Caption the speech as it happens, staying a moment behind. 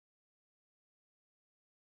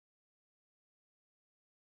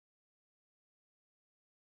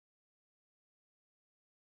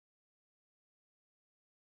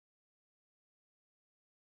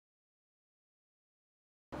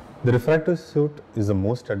The refractive suit is the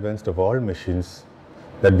most advanced of all machines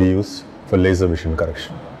that we use for laser vision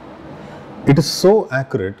correction. It is so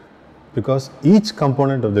accurate because each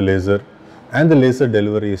component of the laser and the laser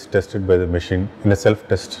delivery is tested by the machine in a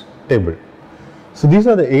self-test table. So these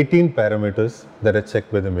are the 18 parameters that are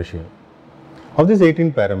checked by the machine. Of these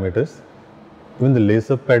 18 parameters, even the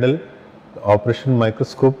laser pedal, the operation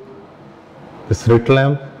microscope, the slit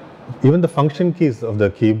lamp, even the function keys of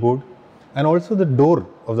the keyboard, and also the door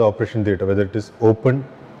of the operation theatre, whether it is open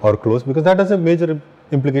or closed, because that has a major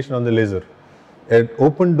implication on the laser. An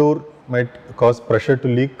open door might cause pressure to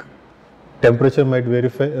leak, temperature might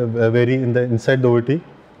vary in the inside the OT,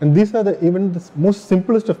 and these are even the most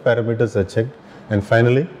simplest of parameters are checked, and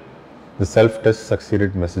finally the self-test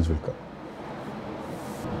succeeded message will come.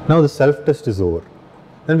 Now the self-test is over.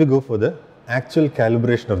 Then we go for the actual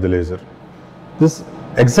calibration of the laser. This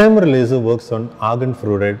excimer laser works on argon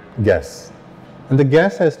fluoride gas, and the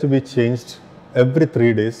gas has to be changed every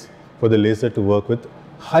 3 days for the laser to work with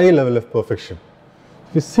high level of perfection.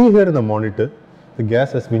 If you see here in the monitor, the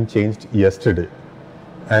gas has been changed yesterday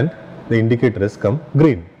and the indicator has come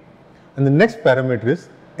green. And the next parameter is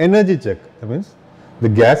energy check. That means the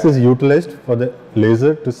gas is utilized for the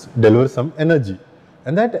laser to deliver some energy,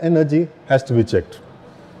 and that energy has to be checked.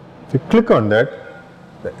 If you click on that,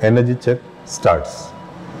 the energy check starts.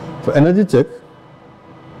 For energy check,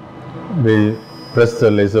 we press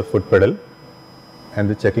the laser foot pedal and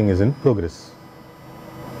the checking is in progress.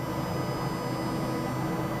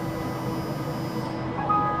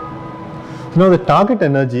 Now the target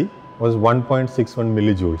energy was 1.61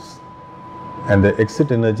 millijoules and the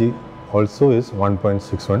exit energy also is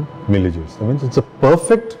 1.61 millijoules. That means it's a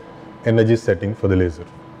perfect energy setting for the laser.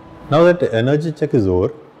 Now that the energy check is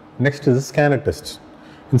over, next is the scanner test.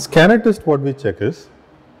 In scanner test, what we check is,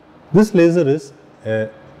 this laser is a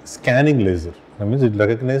scanning laser. That means it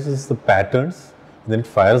recognizes the patterns, then it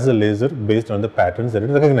fires the laser based on the patterns that it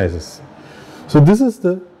recognizes. So this is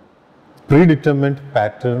the predetermined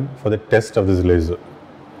pattern for the test of this laser.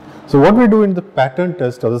 So what we do in the pattern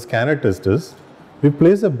test or the scanner test is, we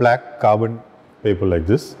place a black carbon paper like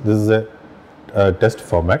this. This is a test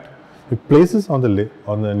format. We place this on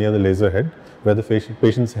the near the laser head where the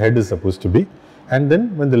patient's head is supposed to be, and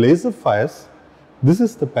then when the laser fires, this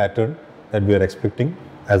is the pattern that we are expecting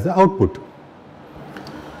as the output.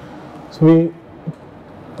 So we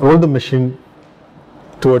roll the machine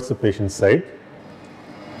towards the patient's side.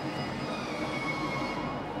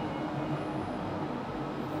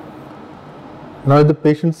 Now the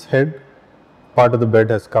patient's head, part of the bed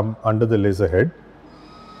has come under the laser head.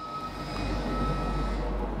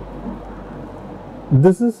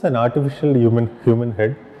 This is an artificial human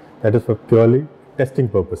head that is for purely testing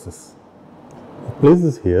purposes. Place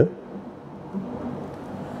this here.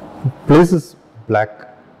 Place this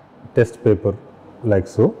black test paper like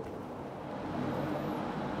so.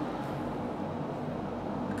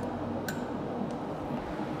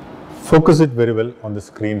 Focus it very well on the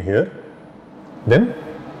screen here. Then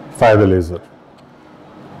fire the laser.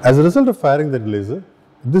 As a result of firing that laser,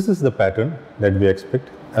 this is the pattern that we expect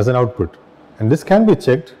as an output. And this can be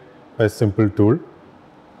checked by a simple tool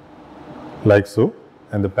like so,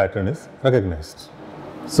 and the pattern is recognized.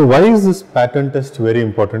 So why is this pattern test very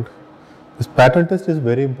important? This pattern test is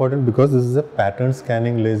very important because this is a pattern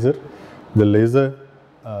scanning laser. The laser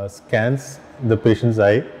scans the patient's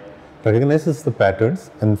eye, recognizes the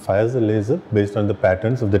patterns and fires the laser based on the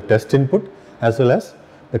patterns of the test input as well as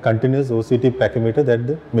the continuous OCT pachymeter that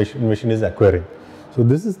the machine is acquiring. So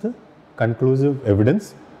this is the conclusive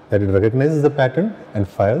evidence that it recognizes the pattern and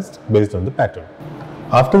fires based on the pattern.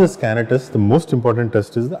 After the scanner test, the most important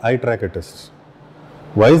test is the eye tracker test.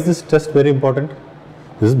 Why is this test very important?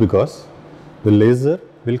 This is because the laser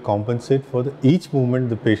will compensate for each movement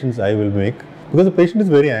the patient's eye will make, because the patient is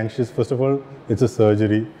very anxious. First of all, it's a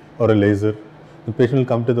surgery or a laser. The patient will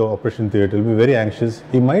come to the operation theatre, will be very anxious.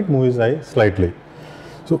 He might move his eye slightly.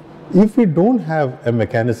 So if we don't have a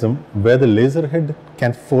mechanism where the laser head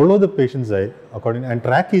can follow the patient's eye according and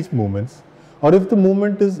track each movements, or if the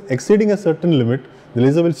movement is exceeding a certain limit, the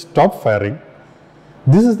laser will stop firing.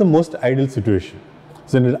 This is the most ideal situation.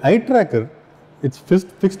 So in an eye tracker, it's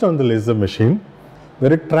fixed on the laser machine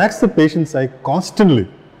where it tracks the patient's eye constantly.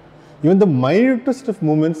 Even the minutest of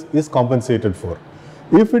movements is compensated for.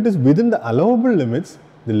 If it is within the allowable limits,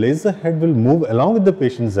 the laser head will move along with the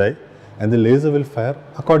patient's eye and the laser will fire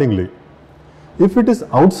accordingly. If it is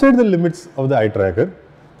outside the limits of the eye tracker,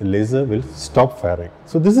 the laser will stop firing.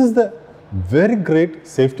 So this is the very great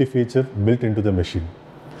safety feature built into the machine.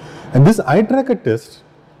 And this eye tracker test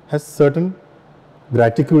has certain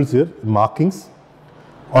graticules here, markings,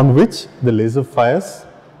 on which the laser fires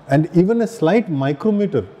and even a slight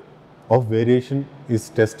micrometer of variation is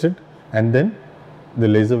tested, and then the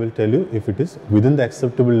laser will tell you if it is within the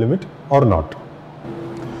acceptable limit or not.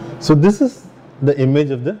 So this is the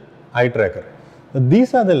image of the eye tracker. Now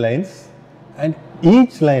these are the lines, and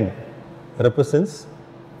each line represents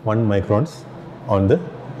 1 microns on the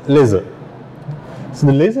laser. So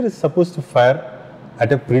the laser is supposed to fire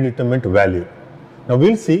at a predetermined value. Now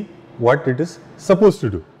we'll see what it is supposed to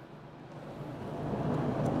do.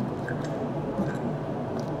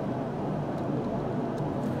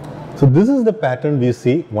 So this is the pattern we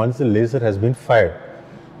see once the laser has been fired.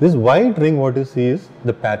 This white ring what you see is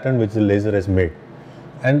the pattern which the laser has made,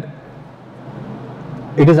 and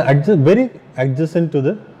it is very adjacent to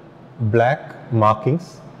the black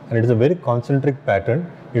markings, and it is a very concentric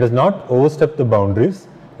pattern. It does not overstep the boundaries,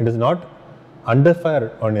 it does not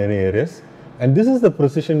underfire on any areas, and this is the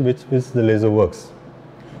precision which the laser works.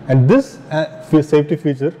 And this safety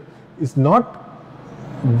feature is not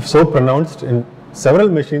so pronounced in several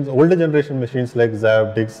machines, older generation machines like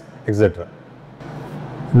Xioptics, etc.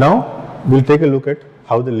 Now we'll take a look at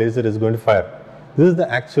how the laser is going to fire. This is the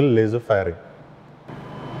actual laser firing.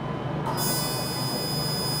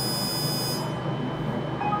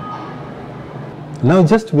 Now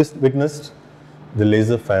just witnessed the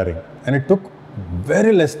laser firing, and it took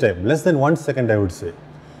very less time, less than 1 second I would say.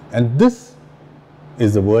 And this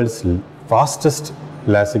is the world's fastest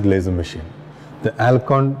Lasik laser machine, the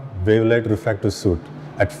Alcon Wavelight Refractive Suit.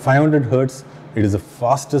 At 500 Hz, it is the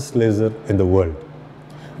fastest laser in the world.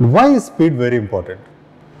 Why is speed very important?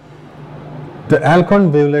 The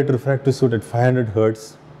Alcon Wavelight Refractive Suit at 500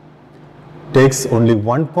 Hz takes only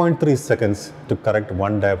 1.3 seconds to correct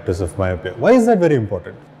 1 diopter of myopia. Why is that very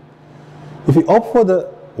important? If you opt for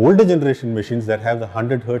the older generation machines that have the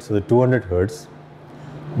 100 Hz or the 200 Hz,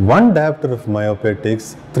 1 diopter of myopia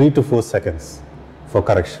takes 3 to 4 seconds for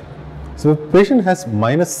correction. So if a patient has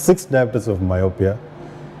 -6 diopters of myopia,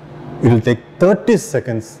 it will take 30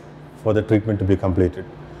 seconds for the treatment to be completed.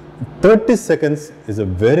 30 seconds is a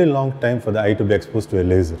very long time for the eye to be exposed to a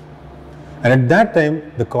laser. And at that time,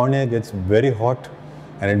 the cornea gets very hot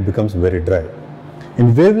and it becomes very dry.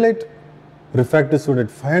 In Wavelight Refractive Suit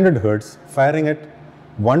at 500 Hz, firing at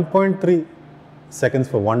 1.3 seconds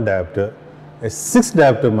for 1 diopter, a 6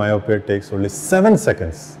 diopter myopia takes only 7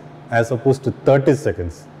 seconds as opposed to 30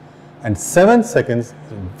 seconds. And 7 seconds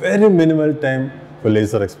is a very minimal time for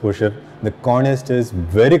laser exposure. The cornea stays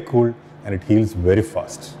very cool and it heals very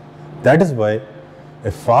fast. That is why a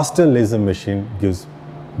faster laser machine gives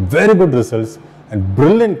very good results and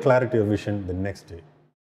brilliant clarity of vision the next day.